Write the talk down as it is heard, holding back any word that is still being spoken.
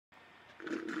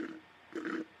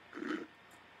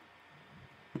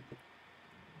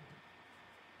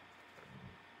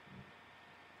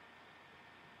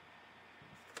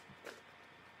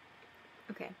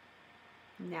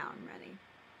Now I'm ready.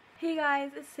 Hey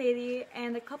guys, it's Sadie,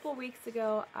 and a couple weeks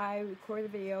ago I recorded a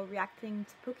video reacting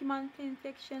to Pokemon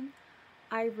fanfiction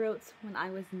I wrote when I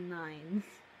was 9.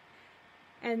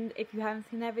 And if you haven't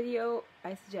seen that video,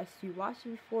 I suggest you watch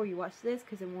it before you watch this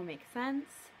because it won't make sense.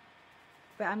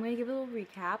 But I'm going to give a little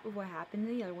recap of what happened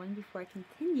in the other one before I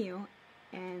continue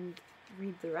and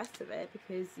read the rest of it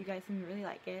because you guys didn't really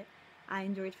like it. I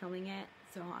enjoyed filming it,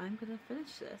 so I'm going to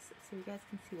finish this so you guys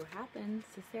can see what happens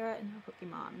to Sarah and her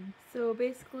Pokemon. So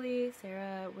basically,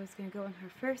 Sarah was going to go on her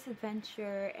first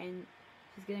adventure and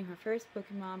she's getting her first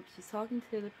Pokemon. She's talking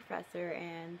to the professor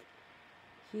and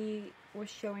he was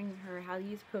showing her how to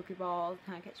use Pokeballs,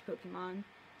 how to catch Pokemon, and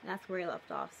that's where he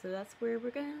left off. So that's where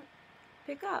we're going to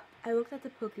pick up. I looked at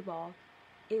the Pokeball.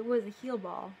 It was a heal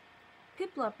ball.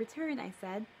 Piplup, return, I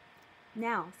said.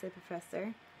 Now, said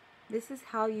Professor, this is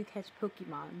how you catch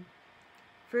Pokemon.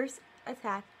 First,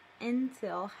 attack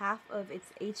until half of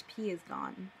its HP is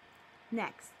gone.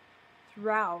 Next,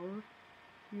 throw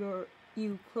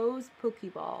you close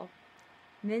Pokeball.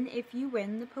 Then if you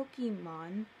win, the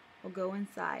Pokemon will go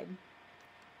inside.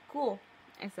 Cool,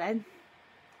 I said.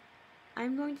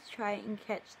 I'm going to try and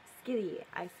catch Skitty,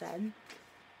 I said.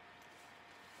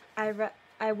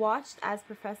 I watched as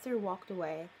Professor walked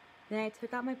away. Then I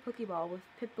took out my Pokeball with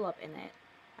Piplup in it.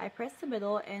 I pressed the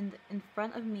middle and in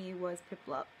front of me was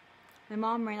Piplup. My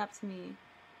mom ran up to me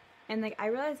and I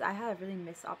realized I had a really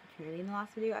missed opportunity in the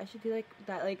last video. I should do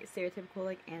that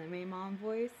stereotypical anime mom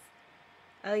voice.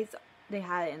 At least they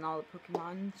had it in all the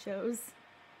Pokemon shows.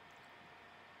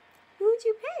 Who'd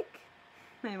you pick?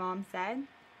 My mom said.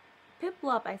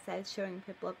 Piplup, I said, showing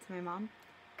Piplup to my mom.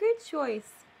 Good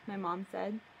choice, my mom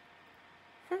said.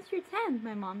 Since you're 10,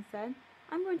 my mom said,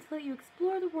 I'm going to let you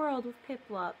explore the world with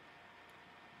Piplup.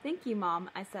 Thank you,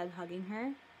 Mom, I said, hugging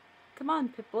her. Come on,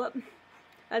 Piplup.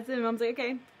 That's it. Mom's like,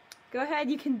 okay, go ahead,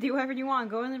 you can do whatever you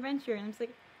want, go on an adventure. And I'm just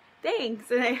like,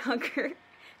 thanks, and I hug her.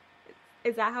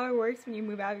 Is that how it works when you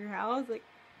move out of your house? Like,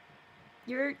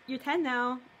 you're 10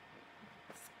 now.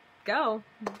 Let's go.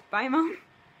 Bye, Mom.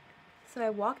 So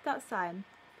I walked outside,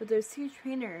 but those two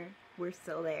trainers were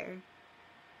still there.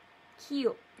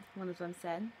 Cute, one of them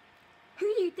said.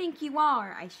 Who do you think you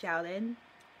are? I shouted.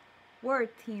 We're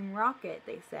Team Rocket,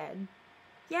 they said.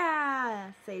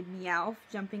 Yeah, said Meowth,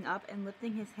 jumping up and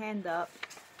lifting his hand up.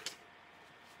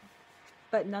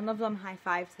 But none of them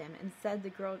high-fived him. Instead,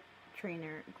 the girl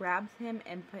trainer grabbed him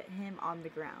and put him on the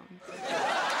ground.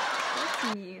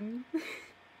 That's mean.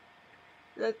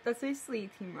 That's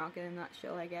basically Team Rocket in a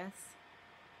nutshell, I guess.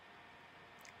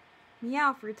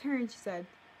 Meowth, return, she said.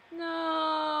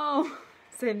 No,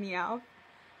 said Meowth.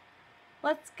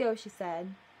 Let's go, she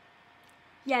said.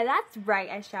 Yeah, that's right,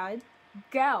 I shouted.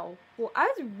 Go. Well,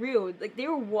 I was rude. They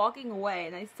were walking away,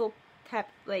 and I still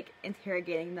kept,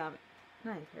 interrogating them.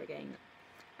 Not interrogating them.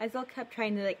 I still kept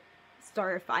trying to,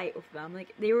 start a fight with them.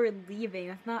 They were leaving.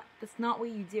 That's not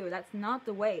what you do. That's not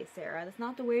the way, Sarah. That's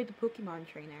not the way of the Pokemon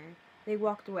trainer. They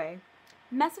walked away.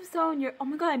 Mess with someone your... Oh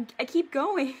my god, I keep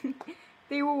going.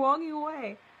 They were walking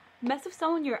away. Mess with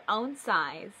someone your own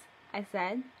size, I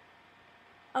said.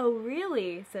 Oh,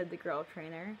 really? Said the girl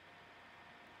trainer.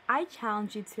 I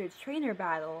challenge you to a trainer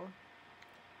battle.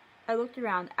 I looked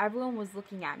around. Everyone was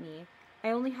looking at me. I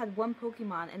only had one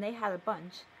Pokemon and they had a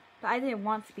bunch, but I didn't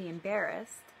want to be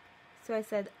embarrassed. So I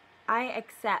said, I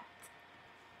accept.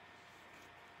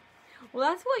 Well,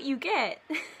 that's what you get.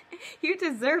 You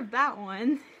deserve that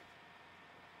one.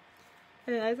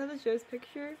 And then I saw the show's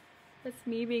picture. That's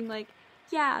me being like,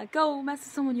 yeah, go mess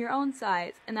with someone your own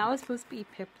size. And that was supposed to be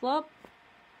Piplup,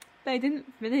 but I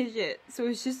didn't finish it. So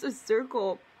it's just a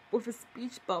circle with a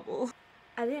speech bubble.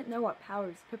 I didn't know what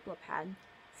powers Piplup had,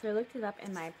 so I looked it up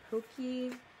in my Poke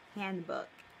handbook.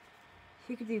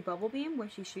 She could do Bubble Beam, where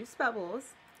she shoots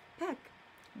bubbles, Peck,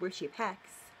 where she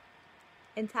pecks,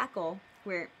 and Tackle,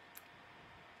 where,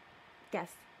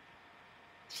 guess,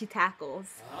 she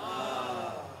tackles.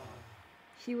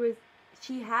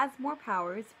 She has more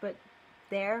powers, but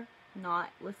they're not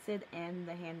listed in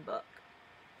the handbook.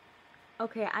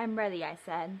 Okay, I'm ready, I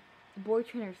said. The boy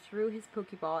trainer threw his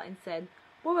Pokeball and said,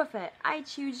 Wobbuffet, I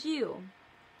choose you.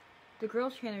 The girl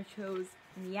trainer chose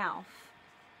Meowth.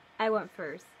 I went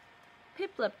first.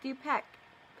 Piplup, do peck.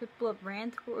 Piplup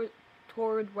ran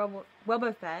toward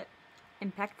Wobbuffet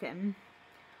and pecked him.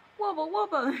 Wobble,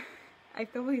 wobble, I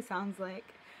feel what he sounds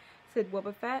like, said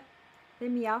Wobbuffet.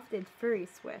 Then Meowth did furry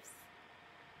swifts.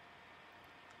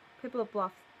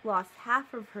 Piplup lost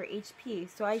half of her HP,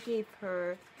 so I gave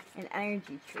her an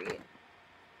energy treat.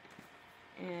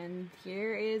 And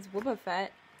here is Wobbuffet,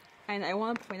 and I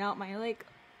want to point out my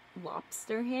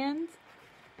lobster hand.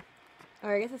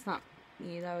 Or I guess it's not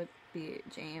me, that would be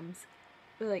James.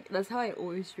 But like, that's how I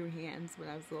always drew hands when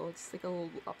I was little. Just like a little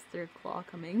lobster claw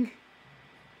coming.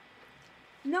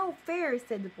 No fair,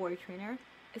 said the boy trainer.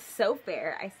 So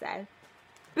fair, I said.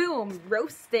 Boom,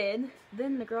 roasted.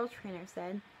 Then the girl trainer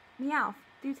said, Meowth,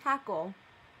 do tackle.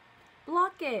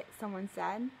 Block it, someone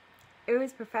said. It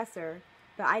was Professor,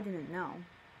 but I didn't know.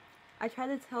 I tried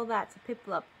to tell that to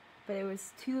Piplup, but it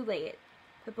was too late.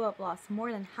 Piplup lost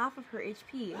more than half of her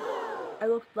HP. I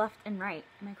looked left and right.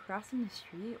 Am I crossing the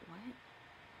street? What?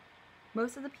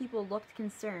 Most of the people looked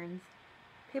concerned.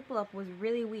 Piplup was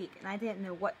really weak, and I didn't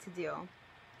know what to do.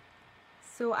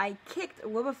 So I kicked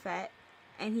Wobbuffet,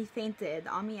 and he fainted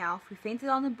on Meowth, who fainted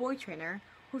on the boy trainer,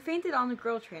 who fainted on the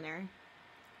girl trainer.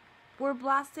 We're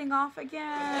blasting off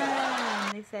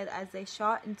again, they said as they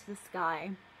shot into the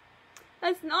sky.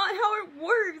 That's not how it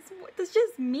works. What, that's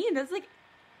just mean. That's like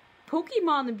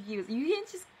Pokemon abuse. You can't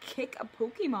just kick a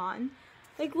Pokemon.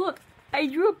 Like, look, I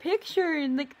drew a picture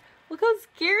and like, look how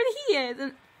scared he is.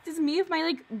 And just me with my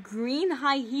like green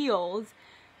high heels.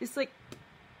 Just like,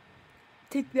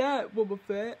 take that,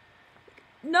 Wobbuffet.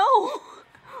 No!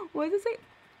 What does it say?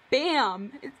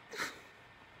 Bam! It's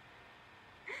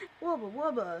Wubba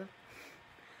Wubba,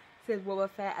 said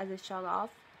Wobbuffet as it shot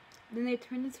off. Then they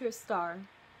turned into a star.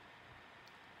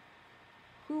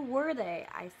 Who were they?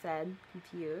 I said,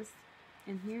 confused.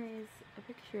 And here is a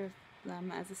picture of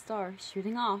them as a star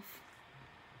shooting off.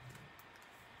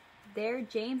 They're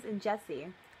James and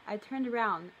Jessie. I turned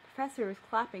around. Professor was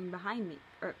clapping behind me.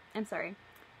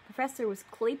 Professor was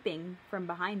clapping from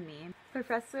behind me.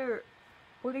 Professor,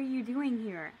 what are you doing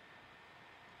here?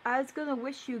 I was gonna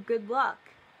wish you good luck,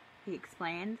 he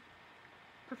explained.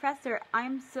 Professor,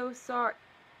 I'm so sorry.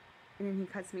 And then he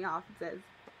cuts me off and says,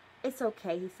 it's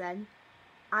okay, he said.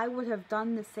 I would have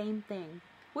done the same thing.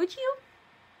 Would you?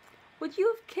 Would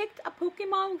you have kicked a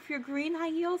Pokemon with your green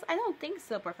high heels? I don't think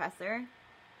so, Professor.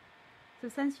 So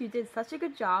since you did such a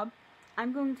good job,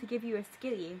 I'm going to give you a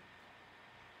skitty.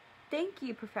 Thank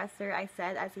you, Professor, I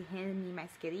said as he handed me my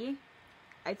skitty.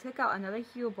 I took out another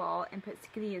heal ball and put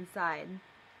Skitty inside.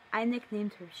 I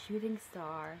nicknamed her Shooting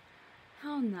Star.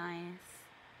 How nice.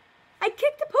 I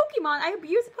kicked a Pokemon! I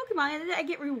abused a Pokemon and then I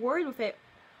get rewarded with it.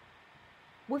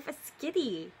 With a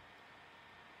skitty.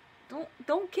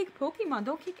 Don't kick Pokemon.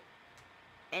 Don't kick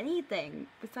anything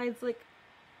besides like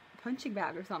punching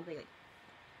bag or something. Like,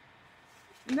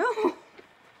 no.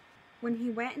 When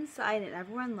he went inside and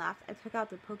everyone left, I took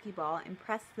out the Pokeball and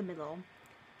pressed the middle.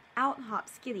 Out hopped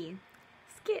Skitty.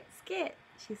 Skit, skit,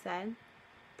 she said.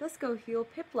 Let's go heal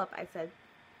Piplup, I said,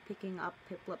 picking up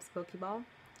Piplup's Pokeball.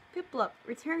 Piplup,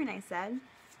 return, I said.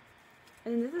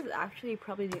 And this is actually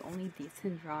probably the only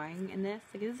decent drawing in this.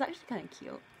 Like, this is actually kind of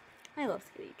cute. I love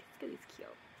Skitty. Skitty's cute.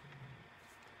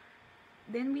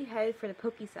 Then we headed for the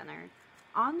Poke Center.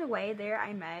 On the way there,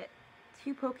 I met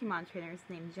two Pokemon trainers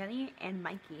named Jenny and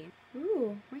Mikey.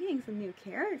 Ooh, we're getting some new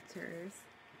characters.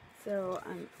 So,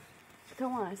 I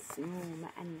don't want to assume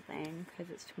anything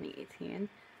because it's 2018.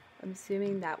 I'm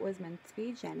assuming that was meant to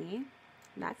be Jenny.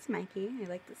 That's Mikey. I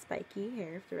like the spiky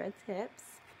hair with the red tips.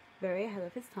 Very ahead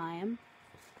of his time.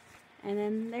 And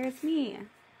then there's me.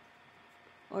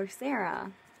 Or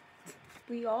Sarah.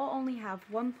 We all only have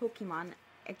one Pokemon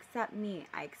except me,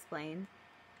 I explained.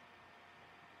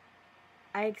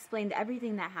 I explained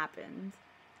everything that happened.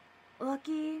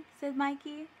 Lucky, said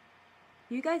Mikey.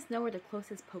 You guys know where the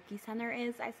closest Poke Center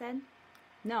is, I said.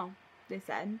 No, they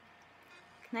said.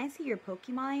 Can I see your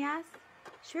Pokemon, I asked.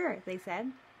 Sure, they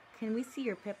said. Can we see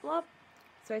your Piplup?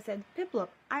 So I said, Piplup,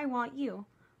 I want you.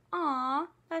 Aw,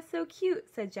 that's so cute,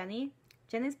 said Jenny.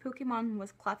 Jenny's Pokemon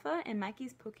was Cleffa and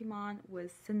Mikey's Pokemon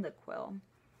was Cyndaquil.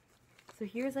 So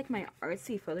here's like my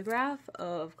artsy photograph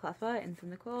of Cleffa and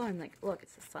Cyndaquil. And like, look,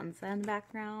 it's the sunset in the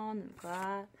background and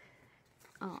glass.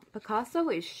 Picasso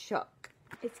is shook.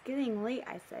 It's getting late,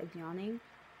 I said, yawning.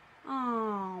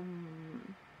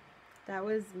 That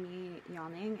was me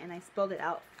yawning, and I spelled it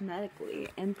out phonetically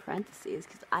in parentheses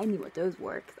because I knew what those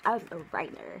were because I was a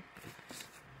writer.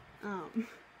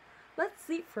 Let's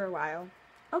sleep for a while.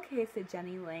 Okay, said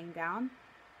Jenny, laying down.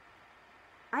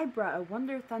 I brought a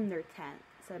Wonder Thunder tent,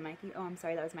 said Mikey. Oh, I'm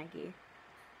sorry, that was Mikey.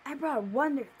 I brought a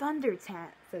Wonder Thunder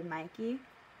tent, said Mikey.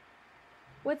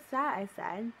 What's that? I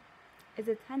said. It's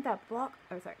a tent that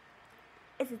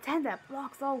It's a tent that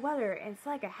blocks all weather, and it's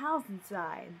like a house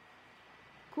inside.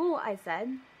 Cool, I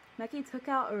said. Mikey took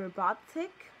out a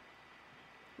robotic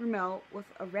remote with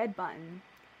a red button.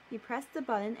 He pressed the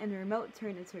button and the remote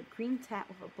turned into a green tent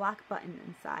with a black button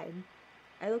inside.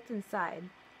 I looked inside.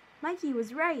 Mikey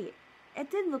was right. It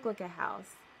did look like a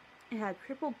house. It had a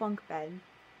triple bunk bed.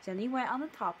 Jenny went on the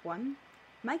top one,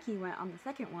 Mikey went on the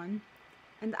second one,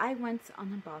 and I went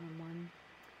on the bottom one.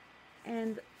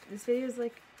 And this video is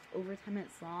like over 10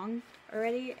 minutes long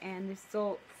already, and there's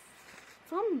still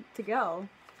some to go.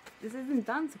 This isn't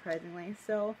done, surprisingly,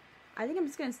 so I think I'm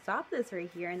just gonna stop this right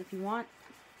here. And if you want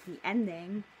the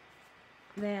ending,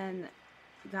 then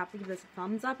you have to give this a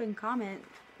thumbs up and comment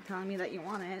telling me that you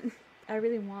want it. I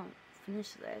really want to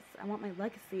finish this. I want my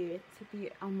legacy to be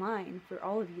online for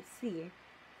all of you to see.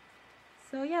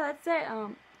 So yeah, that's it.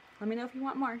 Let me know if you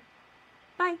want more.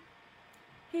 Bye!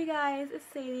 Hey guys, it's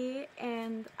Sadie,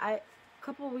 and a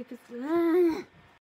couple weeks